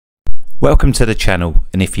Welcome to the channel,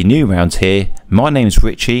 and if you're new around here, my name's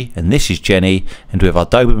Richie and this is Jenny, and with our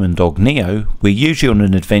Doberman dog Neo, we're usually on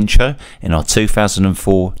an adventure in our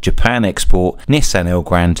 2004 Japan export Nissan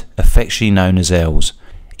Elgrand, affectionately known as Els.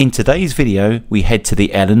 In today's video, we head to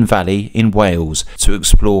the Elan Valley in Wales to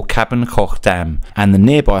explore Caban Coch Dam and the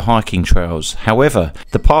nearby hiking trails. However,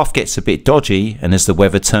 the path gets a bit dodgy, and as the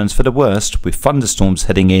weather turns for the worst, with thunderstorms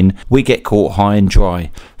heading in, we get caught high and dry.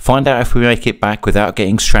 Find out if we make it back without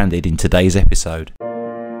getting stranded in today's episode.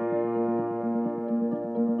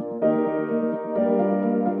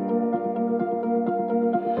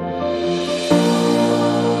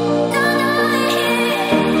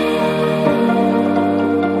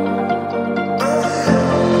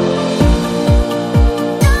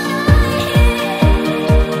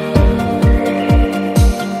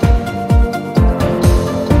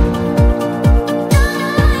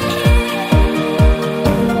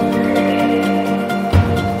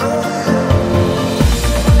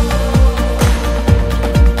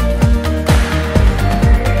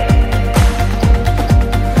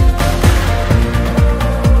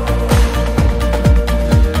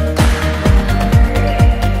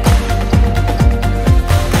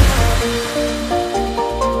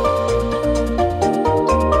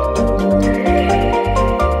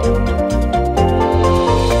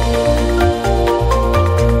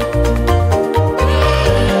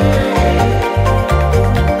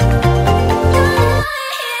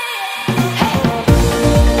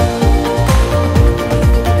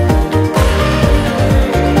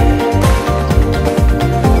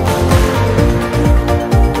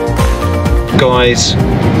 Guys,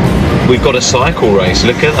 we've got a cycle race,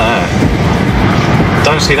 look at that.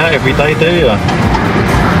 Don't see that every day, do you?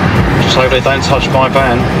 Just hope they don't touch my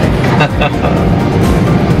van.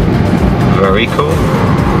 Very cool.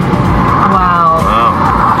 Wow.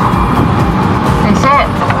 That's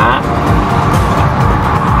it.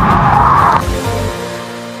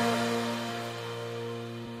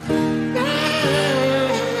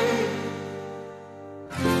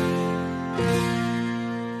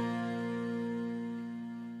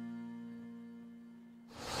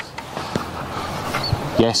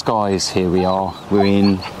 Yes guys, here we are. We're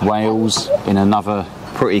in Wales in another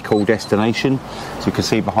pretty cool destination. As you can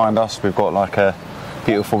see behind us, we've got like a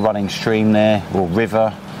beautiful running stream there, or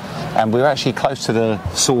river, and we're actually close to the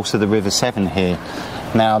source of the River Severn here.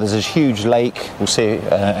 Now there's this huge lake, we'll see,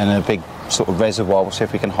 and a big sort of reservoir. We'll see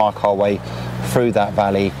if we can hike our way through that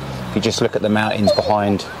valley. If you just look at the mountains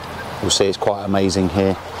behind, you'll see it's quite amazing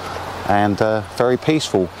here, and very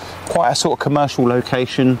peaceful. Quite a sort of commercial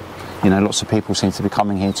location. You know, lots of people seem to be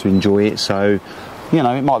coming here to enjoy it, so, you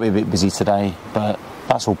know, it might be a bit busy today, but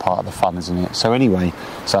that's all part of the fun, isn't it? So anyway,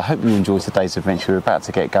 so I hope you enjoy today's adventure. We're about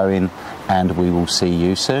to get going, and we will see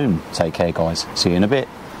you soon. Take care, guys. See you in a bit.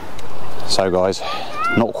 So, guys,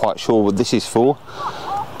 not quite sure what this is for,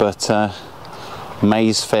 but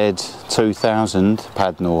Maize Fed 2000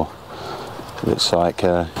 Padnor. Looks like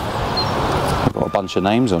I've got a bunch of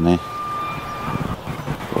names on here.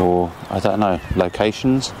 Or, I don't know,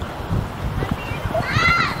 locations.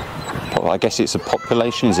 I guess it's a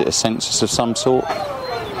population. Is it a census of some sort?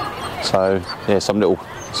 So yeah, some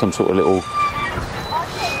sort of little,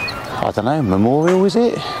 I don't know, memorial, is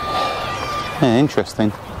it? Yeah,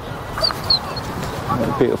 interesting.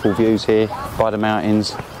 Beautiful views here by the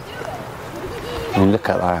mountains. I mean, look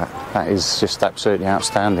at that. That is just absolutely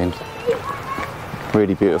outstanding.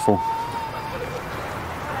 Really beautiful.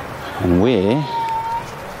 And we're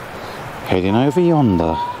heading over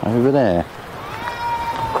yonder, over there.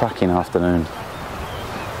 Cracking afternoon.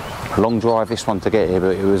 Long drive this one to get here,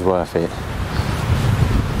 but it was worth it.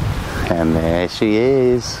 And there she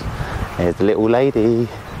is. There's the little lady.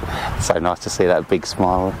 So nice to see that big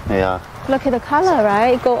smile. Yeah. Look at the colour,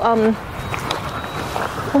 right?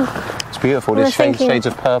 It's beautiful. There's shades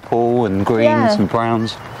of purple and greens and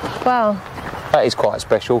browns. Wow. That is quite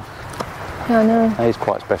special. I know. That is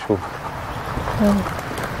quite special.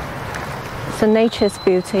 It's a nature's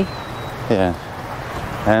beauty. Yeah.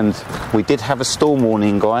 And we did have a storm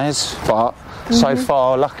warning, guys, but so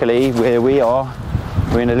far, luckily, where we are,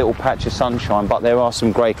 we're in a little patch of sunshine, but there are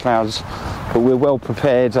some grey clouds, but we're well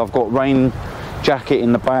prepared. I've got rain jacket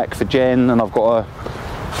in the back for Jen, and I've got a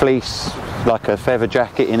fleece, like a feather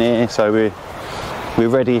jacket in here, so we're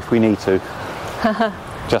ready if we need to,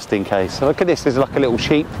 just in case. So look at this, there's like a little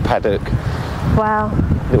sheep paddock. Wow.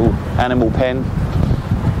 Little animal pen.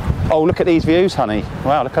 Oh, look at these views, honey.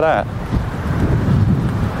 Wow, look at that.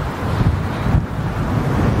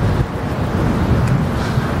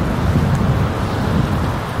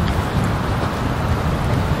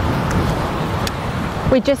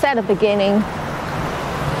 We're just at the beginning.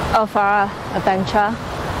 of our adventure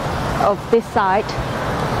of this side.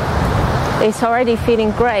 It's already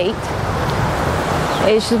feeling great.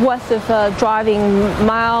 It's worth of driving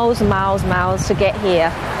miles to get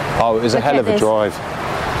here. Oh, it was a hell of a drive.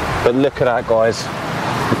 But look at that, guys.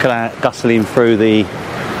 Look at that, guzzling through the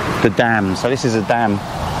dam. So this is a dam.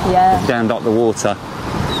 Yeah. Dammed up the water.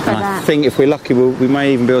 And I think if we're lucky, we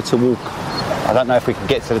may even be able to walk. I don't know if we can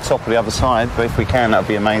get to the top of the other side, but if we can, that would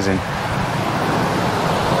be amazing.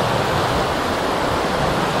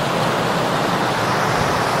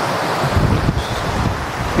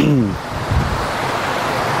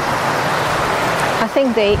 I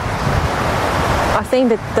think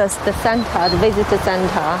the centre, the visitor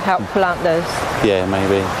centre, helped plant those. Yeah,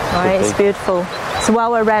 maybe. Right, it's beautiful. It's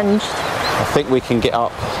well arranged. I think we can get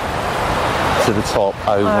up to the top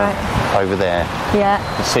over there. Yeah.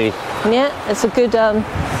 You see? Yeah, it's a good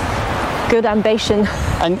ambition.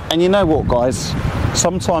 And you know what, guys?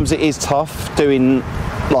 Sometimes it is tough doing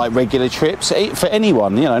like regular trips for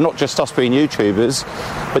anyone, you know, not just us being YouTubers,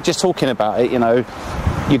 but just talking about it, you know.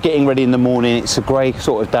 You're getting ready in the morning, it's a grey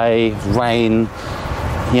sort of day, rain,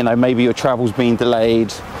 you know, maybe your travel's been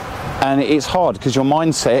delayed, and it's hard because your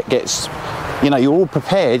mindset gets, you know, you're all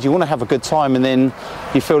prepared, you want to have a good time, and then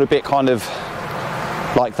you feel a bit kind of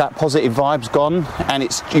like that positive vibe's gone, and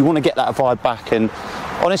you want to get that vibe back. And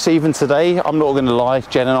honestly, even today, I'm not going to lie,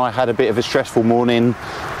 Jen and I had a bit of a stressful morning.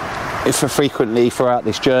 Frequently throughout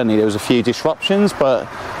this journey there was a few disruptions, but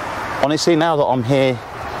honestly, now that I'm here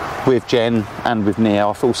with Jen and with Nia,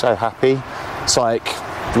 I feel so happy. It's like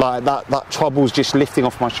that trouble's just lifting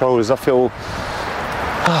off my shoulders. I feel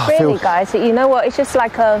guys, you know what, it's just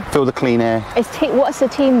like feel the clean air. It's what's the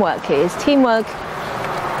teamwork is. Teamwork,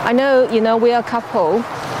 I know, you know, we are a couple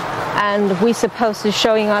and we're supposed to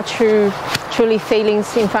showing our truly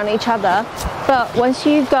feelings in front of each other, but once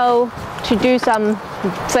you go to do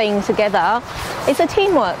something together, it's a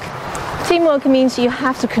teamwork. Teamwork means you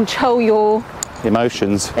have to control your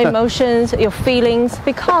emotions, your feelings.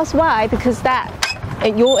 Because why? Because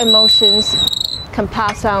your emotions can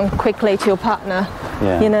pass on quickly to your partner.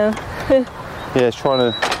 Yeah. You know. Yeah, it's trying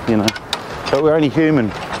to, you know, but we're only human.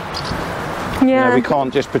 Yeah. You know, we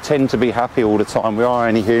can't just pretend to be happy all the time. We are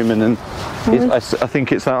only human, and I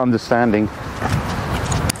think it's that understanding.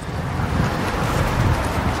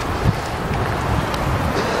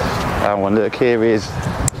 Oh, and look, here is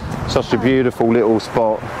such a beautiful little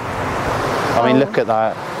spot. I mean, look at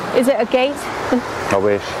that. Is it a gate? I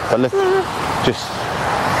wish. But look, just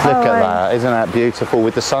look at that. Isn't that beautiful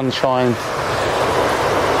with the sunshine?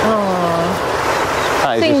 Oh.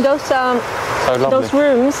 I think those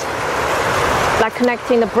rooms, like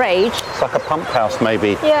connecting the bridge. It's like a pump house,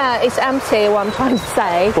 maybe. Yeah, it's empty, what I'm trying to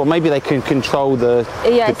say. Well, maybe they can control the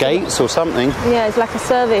gates or something. Yeah, it's like a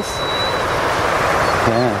service.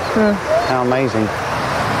 Yeah. How amazing.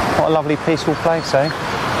 What a lovely, peaceful place, eh?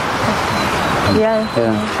 Yeah.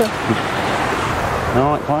 Sure.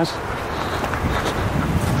 All right, guys.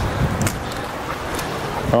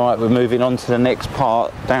 All right, we're moving on to the next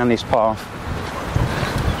part, down this path.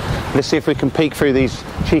 Let's see if we can peek through these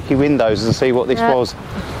cheeky windows and see what this was.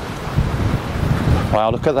 Wow,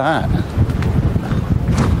 look at that.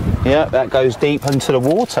 Yeah, that goes deep into the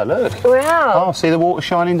water, look. Wow. Oh, see the water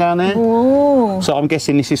shining down there? Ooh. So I'm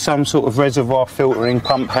guessing this is some sort of reservoir filtering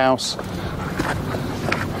pump house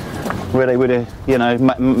where they would, you know,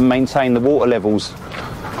 maintain the water levels.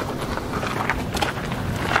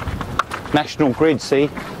 National grid, see?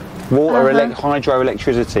 Water,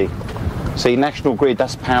 hydroelectricity. See, national grid,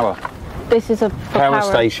 that's power. This is a power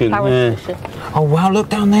station. Power station. Oh, wow, look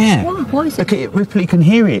down there. What is it? Look at it, Ripley can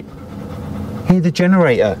hear it. Hear the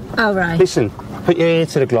generator. Oh, right. Listen, put your ear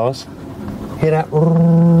to the glass. Hear that?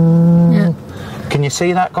 Yeah. Can you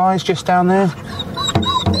see that, guys, just down there?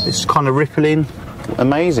 It's kind of rippling.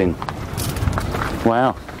 Amazing.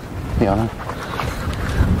 Wow. Yeah, I know.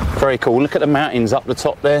 Very cool. Look at the mountains up the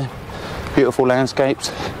top there. Beautiful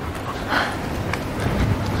landscapes.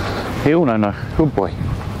 You no, no. Good boy.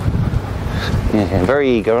 Yeah, very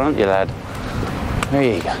eager, aren't you, lad?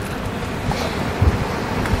 Very eager.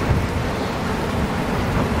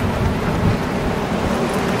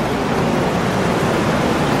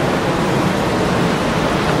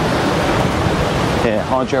 Yeah,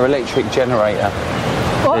 hydroelectric generator.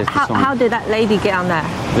 What? How did that lady get on there?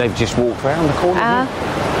 They've just walked around the corner.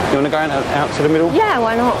 You want to go out to the middle? Yeah,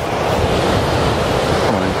 why not?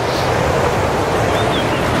 Come on.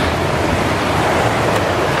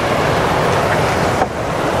 Oh,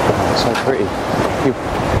 it's so pretty.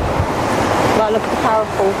 Well, look at the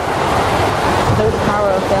powerful. Look at the power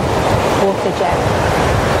of the water jet.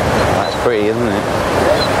 That's pretty, isn't it?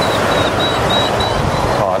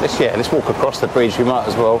 Alright, let's walk across the bridge. We might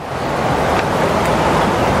as well.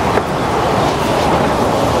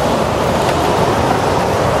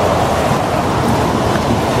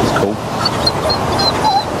 It's cool.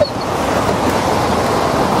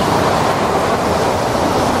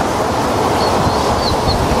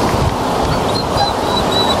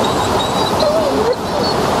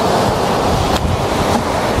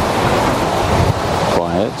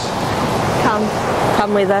 Quiet.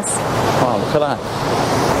 Come with us. Wow, look at that.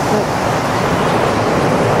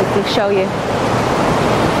 We can show you.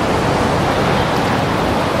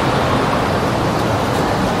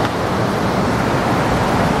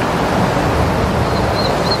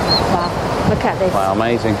 Wow, look at this. Wow,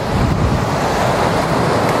 amazing.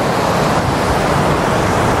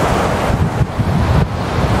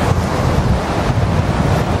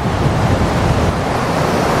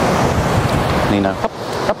 Nino, hop,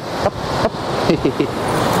 hop, hop, hop.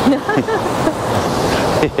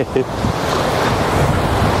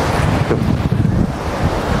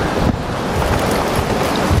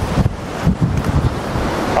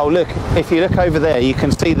 Oh look, if you look over there you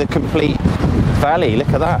can see the complete valley. Look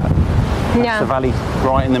at that. That's the valley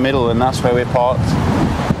right in the middle, and that's where we're parked.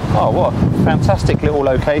 Oh, what a fantastic little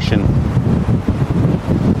location.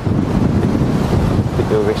 Put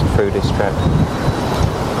your wrist through this strap.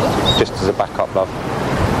 Just as a backup, love.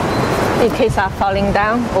 In case I'm falling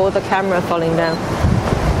down or the camera falling down.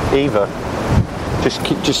 Either. Just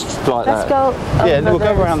like Let's that. go. Yeah, we'll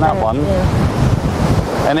go around that one.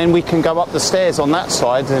 Yeah. And then we can go up the stairs on that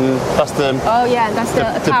side, and that's the Oh yeah, that's the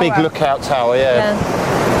the big tower. lookout tower. Yeah.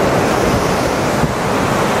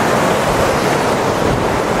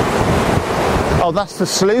 Oh, that's the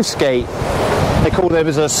sluice gate. They call them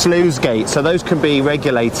as a sluice gate. So those can be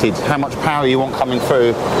regulated. How much power you want coming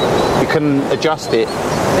through, you can adjust it.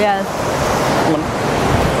 Yeah. Come on.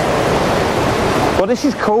 Well, this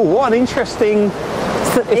is cool. What an interesting.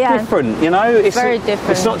 It's different, you know. It's very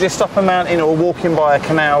different. It's not just up a mountain or walking by a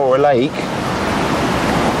canal or a lake.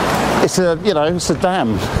 It's a, you know, it's a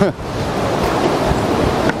dam.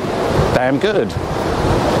 Damn good.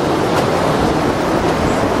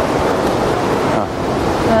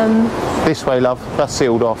 This way, love. That's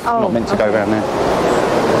sealed off. Oh, Not meant to go around there.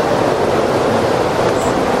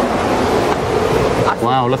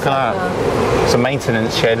 Wow, look at that. It's a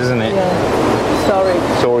maintenance shed, isn't it? Yeah.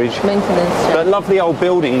 Storage. Maintenance shed. But lovely old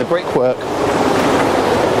building, the brickwork.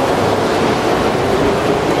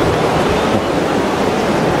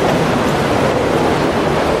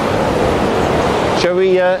 Shall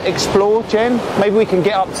we explore, Jen? Maybe we can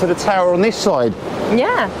get up to the tower on this side.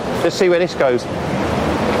 Yeah. Let's see where this goes.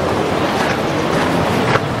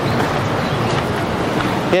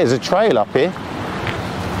 Yeah, there's a trail up here.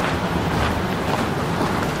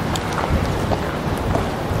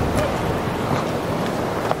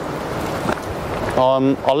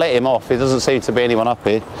 I'll let him off. There doesn't seem to be anyone up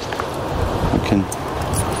here.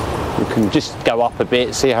 We can just go up a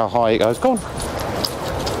bit, see how high it goes. Go on.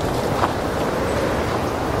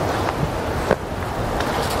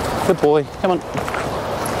 Good boy. Come on.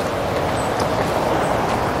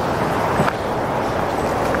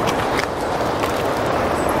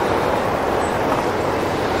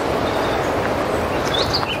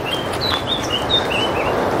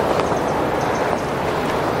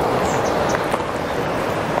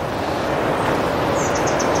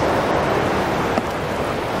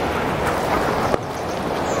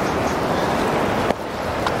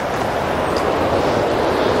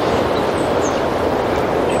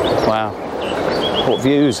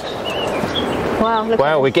 Views. Wow, look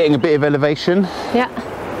Wow, at we're getting a bit of elevation. Yeah.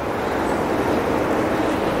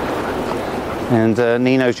 And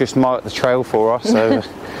Nino's just marked the trail for us, so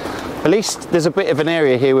at least there's a bit of an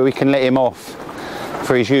area here where we can let him off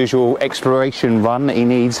for his usual exploration run that he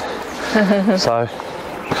needs. So,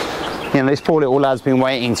 you know, this poor little lad's been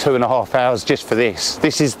waiting 2.5 hours just for this.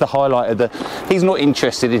 This is the highlight of the... He's not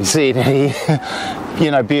interested in seeing any, you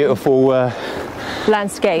know, beautiful...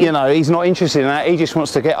 landscape. You know, he's not interested in that. He just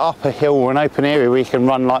wants to get up a hill or an open area where he can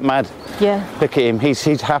run like mad. Yeah. Look at him.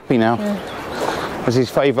 He's happy now. Yeah. Because his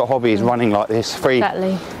favourite hobby is running like this. Free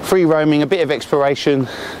roaming, a bit of exploration.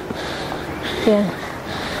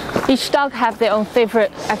 Yeah. Each dog have their own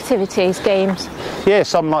favourite activities, games. Yeah,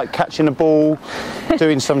 some like catching a ball,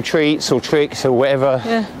 doing some treats or tricks or whatever.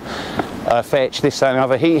 Yeah. Fetch, this, that and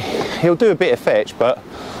other. He'll do a bit of fetch, but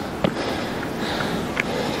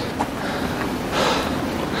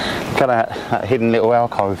look at that hidden little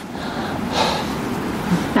alcove.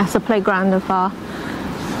 That's the playground of our...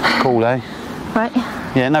 Cool, eh? Right?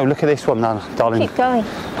 Yeah, no, look at this one now, darling. Keep going.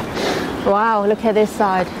 Wow, look at this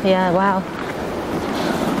side. Yeah, wow.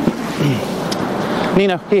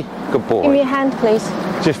 Nino, here. Good boy. Give me a hand, please.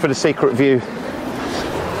 Just for the secret view.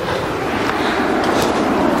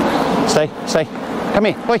 Stay. Come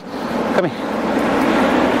here, boy. Come here.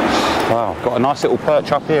 Wow, got a nice little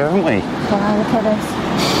perch up here, haven't we? Wow, look at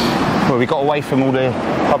this. Well, we got away from all the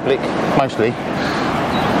public, mostly.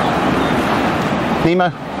 Nemo,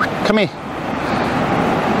 come here.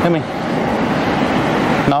 Come here.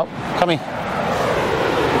 No, come here.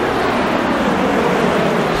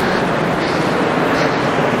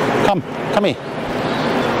 Come here.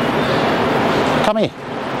 Come here.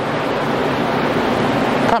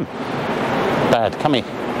 Come. Bad, come here.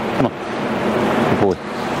 Come on. Good boy.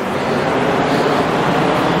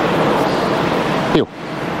 Heel.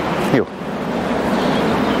 Heel.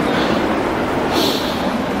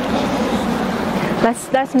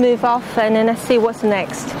 Let's move off and then let's see what's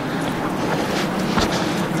next.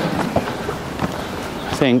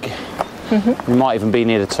 I think we might even be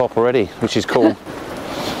near the top already, which is cool.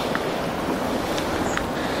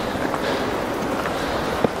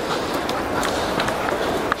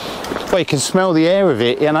 Well, you can smell the air of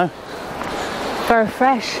it, you know. Very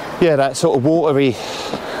fresh. Yeah, that sort of watery.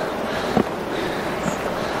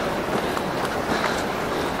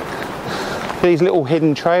 These little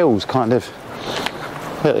hidden trails, kind of.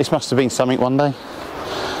 Look, this must have been something one day.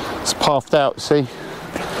 It's pathed out, see?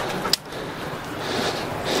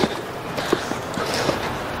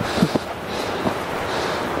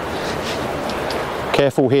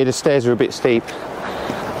 Careful here, the stairs are a bit steep.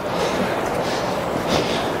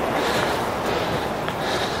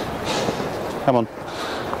 Come on.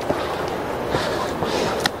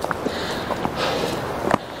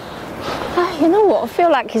 You know what? I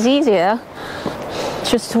feel like it's easier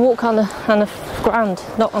just to walk on the ground,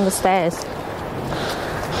 not on the stairs.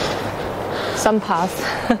 Some paths.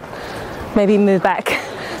 Maybe move back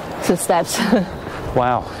to the steps.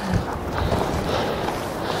 Wow.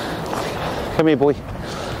 Come here, boy.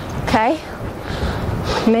 Okay.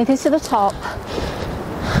 Made it to the top.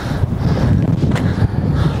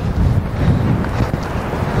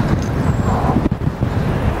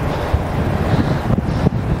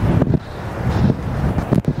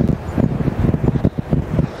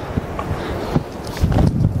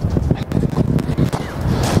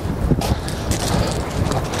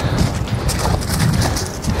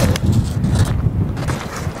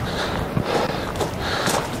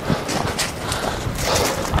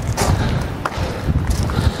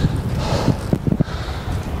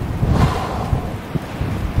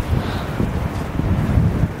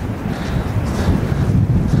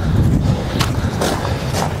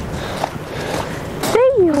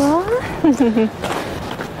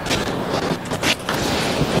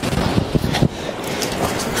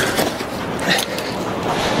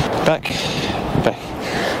 Back.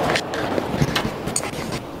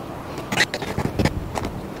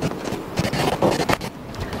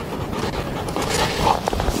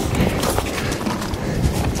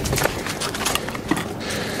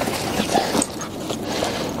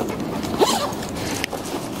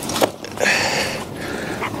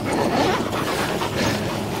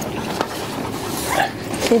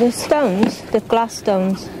 See the stones, the glass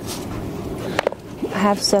stones,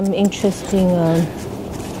 have some interesting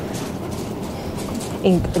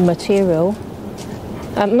material.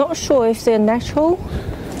 I'm not sure if they're natural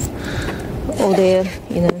or they're,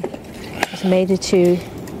 it's made to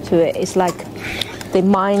it. It's like they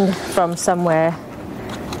mined from somewhere.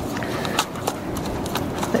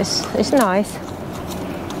 It's nice.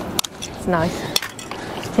 It's nice.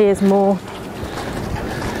 Here's more.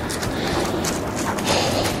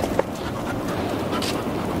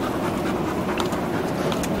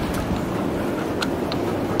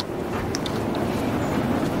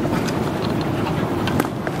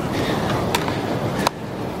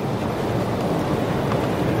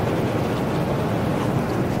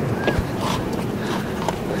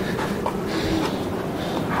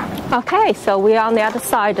 Okay, so we are on the other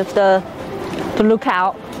side of the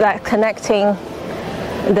lookout that connecting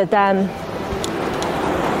the dam.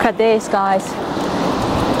 Look at this, guys.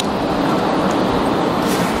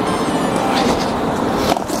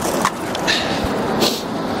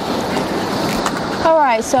 All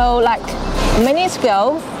right, so like minutes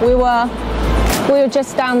ago, we were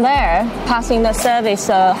just down there passing the service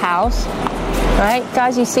house, right,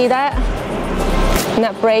 guys? You see that? In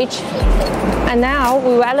that bridge. And now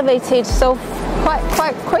we were elevated so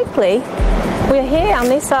quite quickly. We're here on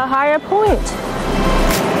this higher point.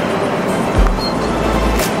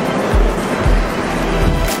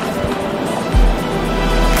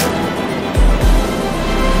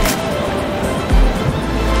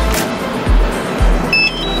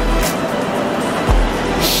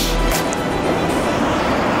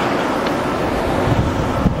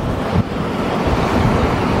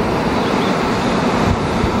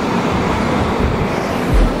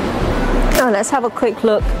 let's have a quick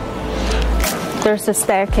look. There's the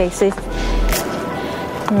staircases.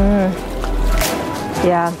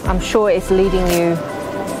 Yeah, I'm sure it's leading you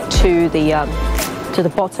to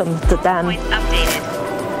the bottom of the dam. Point updated.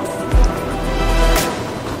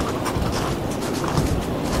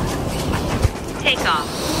 Take off.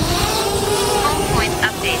 Home point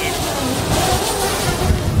updated.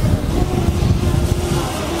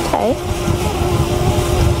 Okay.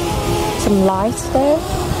 Some lights there.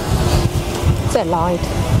 Is that light?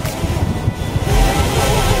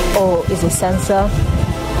 Or is it sensor?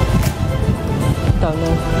 Don't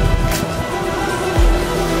know.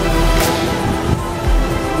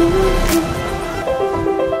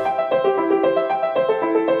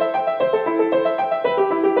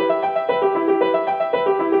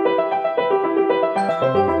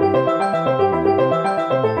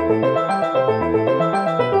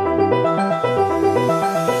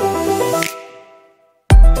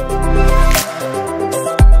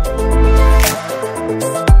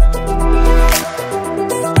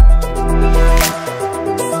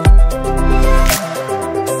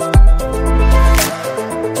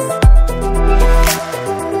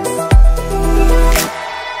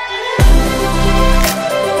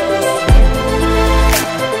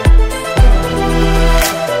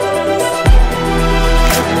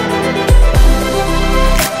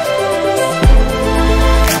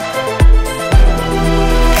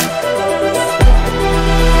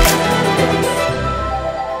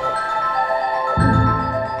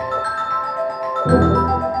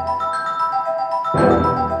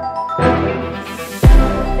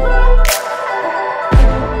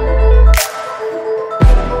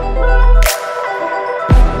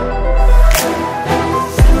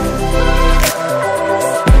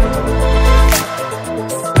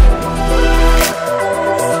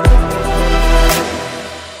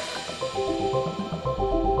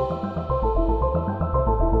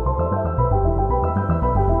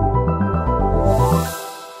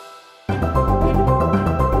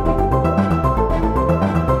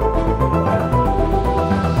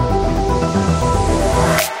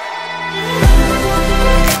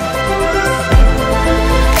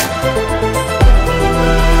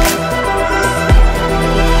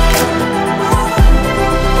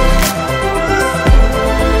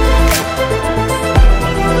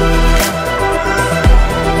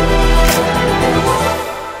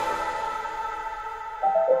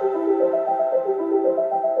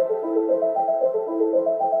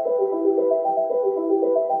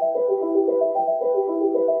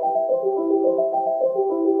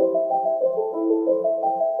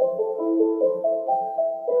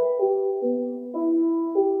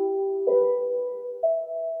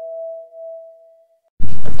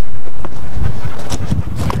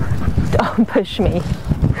 Don't push me.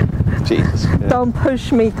 Jesus. Yeah. Don't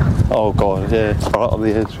push me. Oh God, yeah, it's right on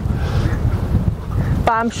the edge.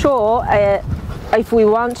 But I'm sure if we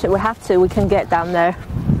want to, we have to, we can get down there.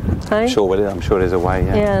 Hey? I'm sure there's a way,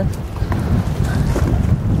 yeah. Yeah.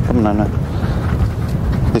 Come on, no.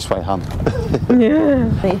 This way, hun. Yeah.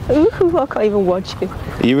 Ooh, I can't even watch you.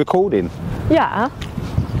 Are you recording? Yeah.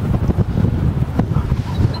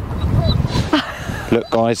 Look,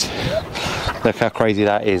 guys, look how crazy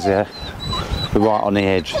that is, yeah? We're right on the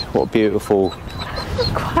edge. What a beautiful...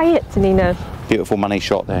 Quiet, Nino. Beautiful money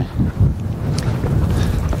shot there.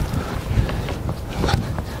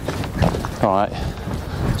 Alright.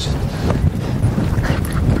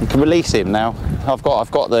 You can release him now. I've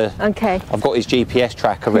got the... Okay. I've got his GPS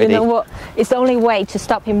tracker ready. You know what? It's the only way to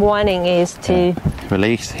stop him whining is to...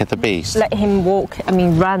 Release, hit the beast. Let him walk,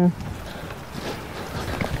 run.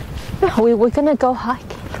 No, we're going to go hiking.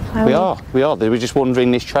 We are. We're just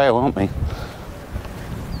wandering this trail, aren't we?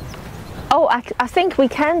 Oh, I think we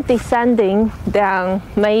can descending down,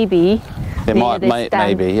 maybe. It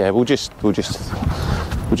maybe, yeah. We'll just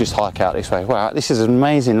hike out this way. Wow, this is an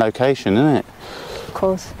amazing location, isn't it? Of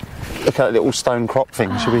course. Look at that little stone crop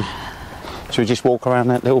thing. Should we just walk around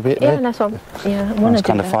that little bit there? Yeah, that's what. Yeah, I want to do that. It's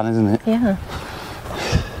kind of fun, isn't it? Yeah.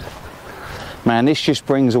 Man, this just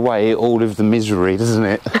brings away all of the misery, doesn't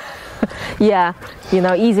it? Yeah,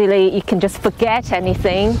 easily you can just forget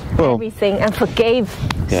everything, and forgive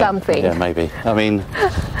something. Yeah, maybe. I mean,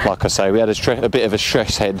 like I say, we had a bit of a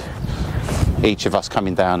stress head, each of us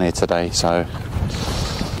coming down here today, so,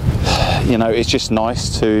 it's just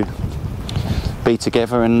nice to be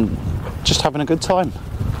together and just having a good time.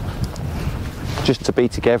 Just to be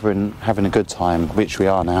together and having a good time, which we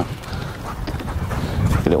are now.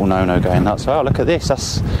 A little no-no going nuts. Oh, look at this.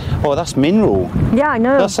 That's mineral. Yeah, I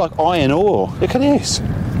know. That's like iron ore. Look at this.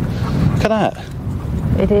 Look at that.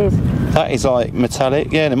 It is. That is like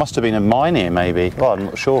metallic. Yeah, there must have been a mine here, maybe. Well, I'm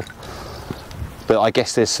not sure. but I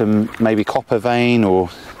guess there's some maybe copper vein, or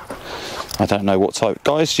I don't know what type.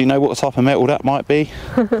 Guys, do you know what type of metal that might be?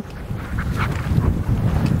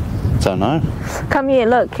 Don't know. Come here,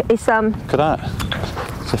 look. It's Look at that.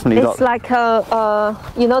 Definitely. It's like a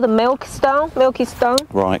you know, the milky stone.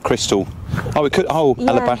 Right, crystal. Oh, it could. Oh,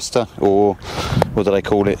 Yeah. alabaster, or what do they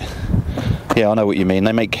call it? Yeah, I know what you mean.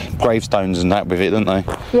 They make gravestones and that with it, don't they?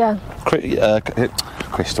 Yeah.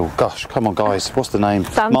 Crystal. Gosh, come on, guys. What's the name?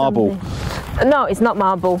 Something. Marble. No, it's not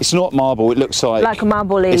marble. It's not marble. It looks like a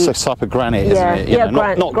marble. It's a type of granite, Yeah, isn't it? You yeah,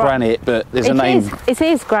 know, not granite, but there's a name. It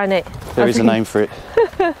is granite. There is a name for it.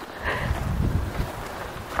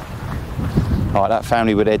 Right, that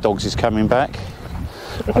family with their dogs is coming back.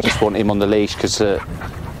 I just want him on the leash because,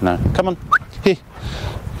 no, come on, here,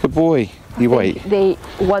 good boy. You wait. They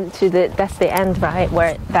want to. That's the end, right?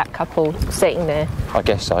 Where that couple sitting there. I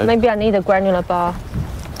guess so. Maybe I need a granular bar.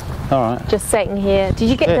 All right. Just sitting here. Did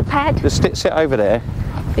you get the pad? Just sit over there.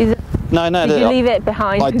 Is it, No. did you leave it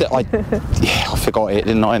behind? Yeah, I forgot it,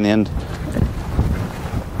 didn't I? In the end.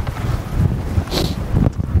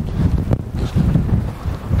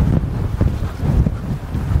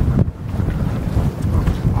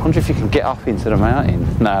 I wonder if you can get up into the mountain.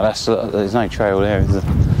 No, there's no trail there, is there?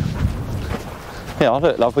 Yeah,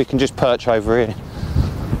 look, love, we can just perch over here.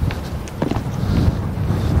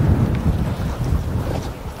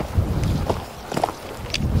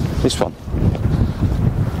 This one.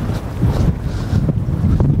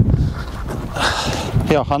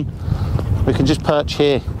 Yeah, hun. We can just perch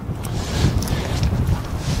here.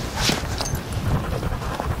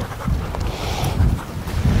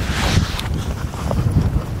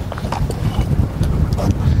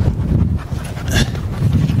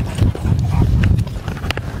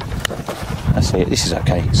 That's it. This is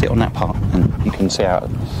okay. Sit on that part and you can see out.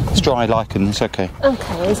 It's dry lichen. It's okay.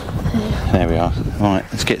 Okay. There we are. Right,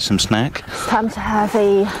 let's get some snack. It's time to have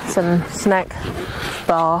some snack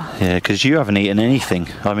bar. Yeah, because you haven't eaten anything.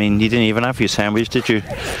 I mean, you didn't even have your sandwich, did you?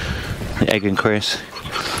 The egg and Chris.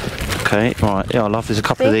 Okay, right. Yeah, I love. There's a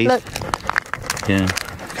couple of these. Look. Yeah.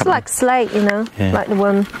 It's like slate, you know, Yeah. like the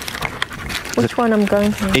one. Which one I'm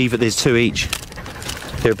going for? Either there's two each.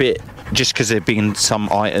 They're a bit just because there've been some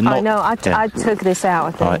item. I know. I took this out.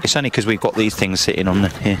 I think. Right, it's only because we've got these things sitting on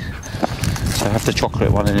here. So I have the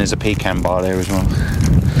chocolate one, and there's a pecan bar there as well.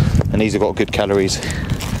 And these have got good calories.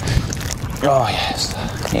 Oh yes.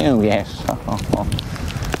 Oh yes.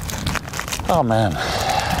 Oh man,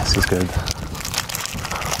 this is good.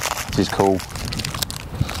 This is cool.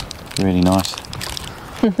 Really nice.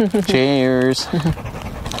 Cheers.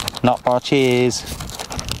 Nut bar, cheers.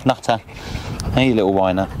 Nutter. Hey, you little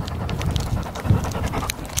whiner.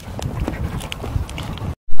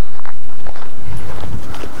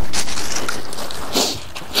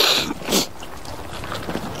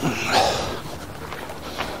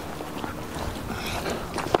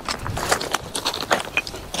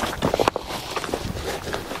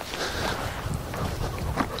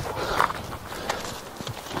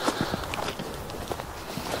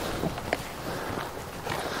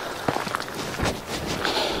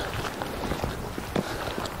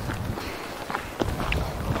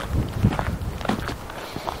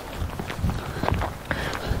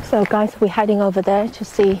 So guys, we're heading over there to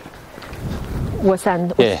see what's down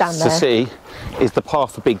there. To see, is the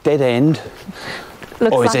path a big dead end,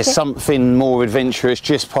 Looks or is like there it. something more adventurous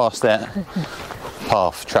just past that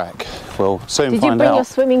path track? We'll soon Did you find bring out. your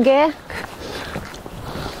swimming gear?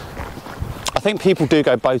 I think people do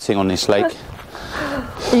go boating on this lake.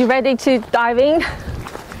 Are you ready to dive in?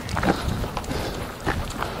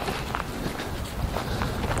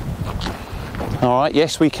 All right,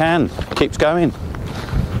 yes we can. Keeps going.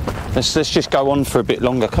 Let's just go on for a bit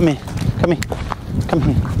longer. Come here, come here, come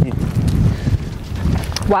here.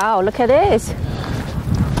 Wow, look at this.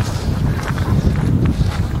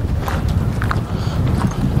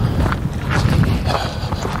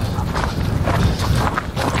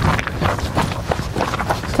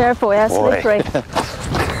 Careful, yeah, Boy. slippery.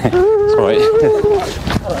 It's all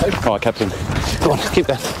right. All right, Captain. Go on, keep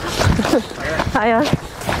going. Hiya.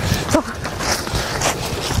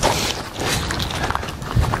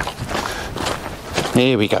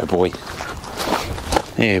 Here we go, boy.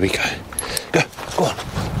 Here we go. Go, go on,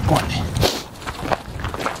 go on.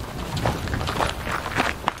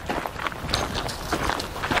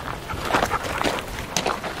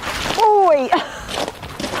 Oi!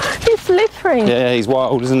 He's slippery. Yeah, he's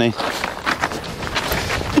wild, isn't he?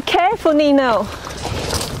 Be careful, Nino.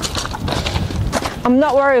 I'm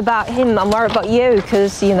not worried about him, I'm worried about you,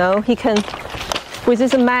 because, you know, he can, with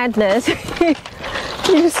his madness,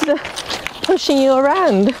 he's pushing you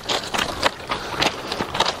around.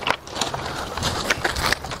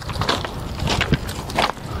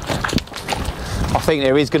 think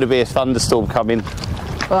there is going to be a thunderstorm coming.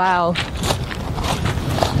 Wow.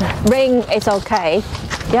 Rain is okay.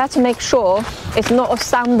 You have to make sure it's not a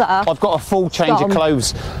thunder. I've got a full change of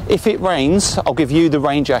clothes. If it rains, I'll give you the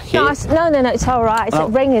rain jacket. No, it's all right. No,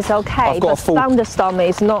 rain is okay, but thunderstorm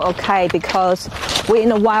is not okay because we're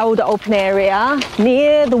in a wild open area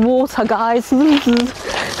near the water, guys.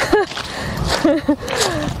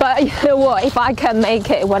 But you know what? If I can make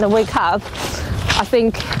it when I wake up, I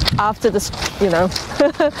think after this, you know,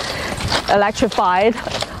 electrified,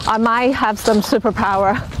 I might have some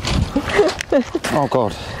superpower. Oh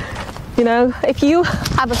God. You know, if you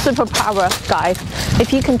have a superpower, guys,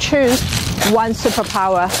 if you can choose one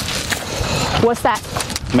superpower, what's that?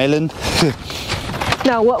 Melon.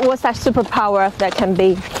 No, what's that superpower that can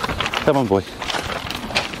be? Come on, boy.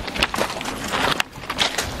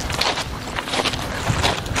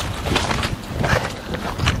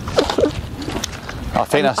 I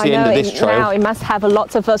think that's the end of this trail. Now it must have a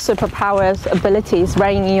lot of superpowers, abilities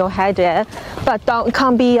running in your head there, but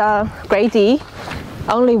can't be greedy.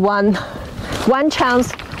 Only one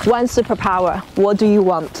chance, one superpower. What do you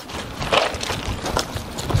want?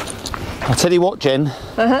 I'll tell you what, Jen.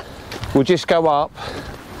 We'll just go up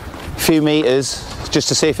a few meters just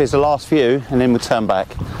to see if it's the last few, and then we'll turn back.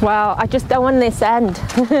 Wow, I just don't want this end.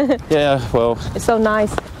 Yeah, well. It's so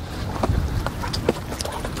nice.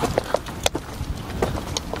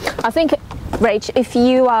 I think, Rach, if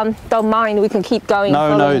you don't mind, we can keep going.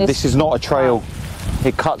 No, this is not a trail.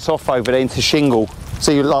 It cuts off over there into shingle.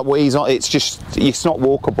 So you like what he's on? It's not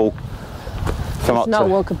walkable. It's not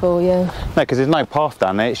walkable, yeah. No, because there's no path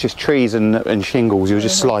down there. It's just trees and shingles. You'll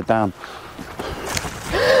just slide down.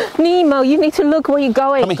 Nemo, you need to look where you're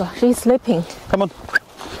going. Gosh, he's slipping. Come on.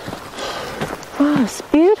 Oh, it's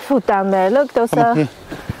beautiful down there. Look, there's a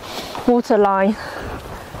water line.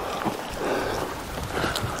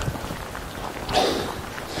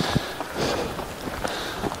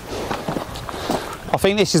 I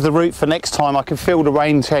think this is the route for next time. I can feel the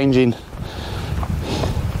rain changing.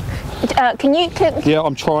 Can you? Yeah,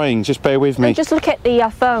 I'm trying. Just bear with me. Just look at the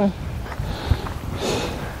phone.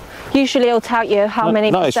 Usually it'll tell you how many.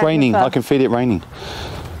 No, it's raining. I can feel it raining.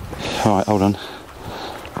 All right, hold on.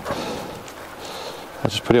 I'll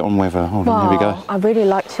just put it on weather. Hold on, here we go. I really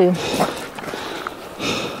like to.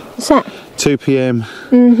 What's that? 2 p.m.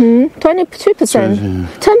 22%.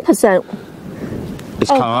 10%. It's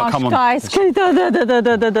come on. Guys,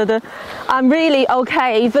 I'm really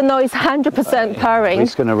okay, even though it's 100% purring.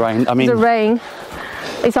 It's going to rain. I mean, the rain.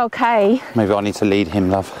 It's okay. Maybe I need to lead him,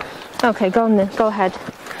 love. Okay, go on then. Go ahead.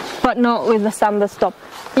 But not with the thunderstorm.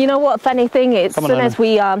 You know what? Funny thing is, soon as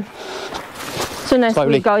we're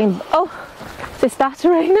going. Oh, is it starting to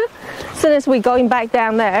rain now? As soon as we're going back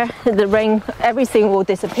down there, the rain, everything will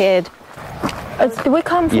disappear. Did we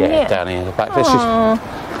come from here? Yeah, down here, the back. Let's just.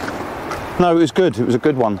 No, it was good. It was a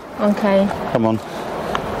good one. Okay. Come on.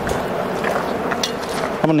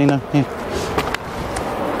 Come on, Nino. Here.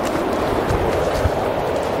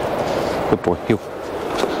 Good boy. Heel.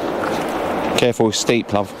 Careful, it's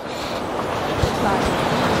steep, love. Right.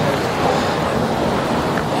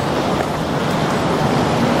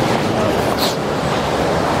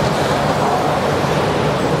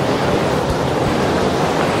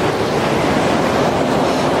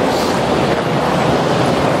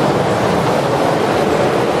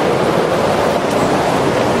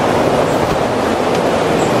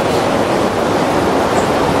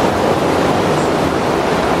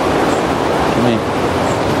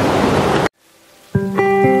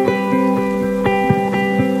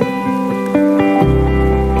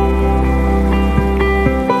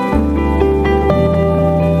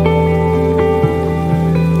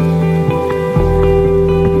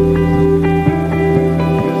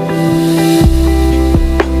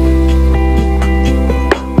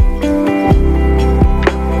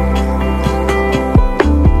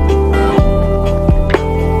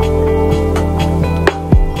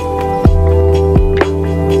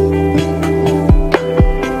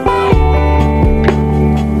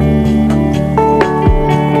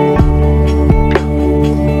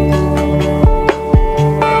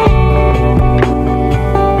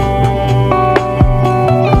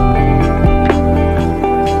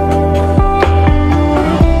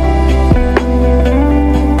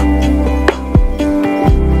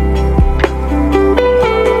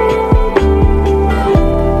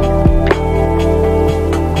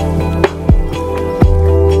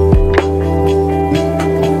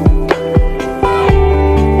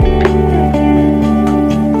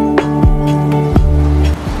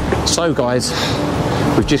 So guys,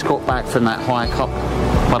 we've just got back from that hike up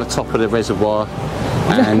by the top of the reservoir,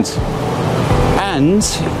 and And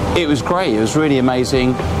it was great, it was really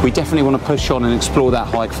amazing. We definitely want to push on and explore that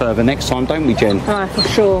hike further next time, don't we, Jen? Oh, for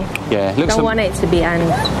sure. Yeah, Don't want it to be end.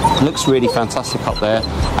 looks really fantastic up there.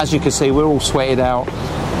 As you can see, we're all sweated out.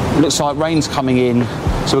 Looks like rain's coming in,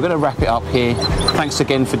 so we're going to wrap it up here. Thanks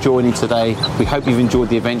again for joining today. We hope you've enjoyed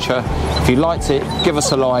the adventure. If you liked it, give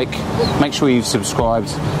us a like, make sure you've subscribed,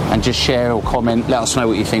 and just share or comment. Let us know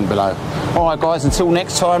what you think below. All right, guys, until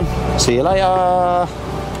next time, see you later.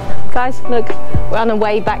 Guys, look, we're on the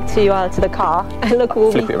way back to the car, and look,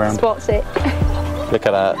 all Flip it around. spots it. Look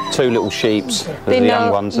at that, 2 little sheeps. There's They the know-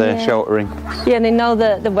 young ones there, yeah. sheltering. Yeah, they know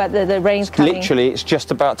the weather, the rain's coming. Literally, it's just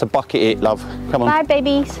about to bucket it, love. Come on. Bye,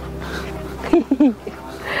 babies.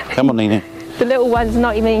 Come on, Nina. The little one's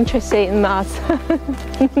not even interested in us.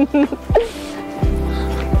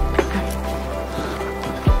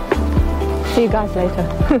 See you guys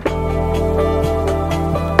later.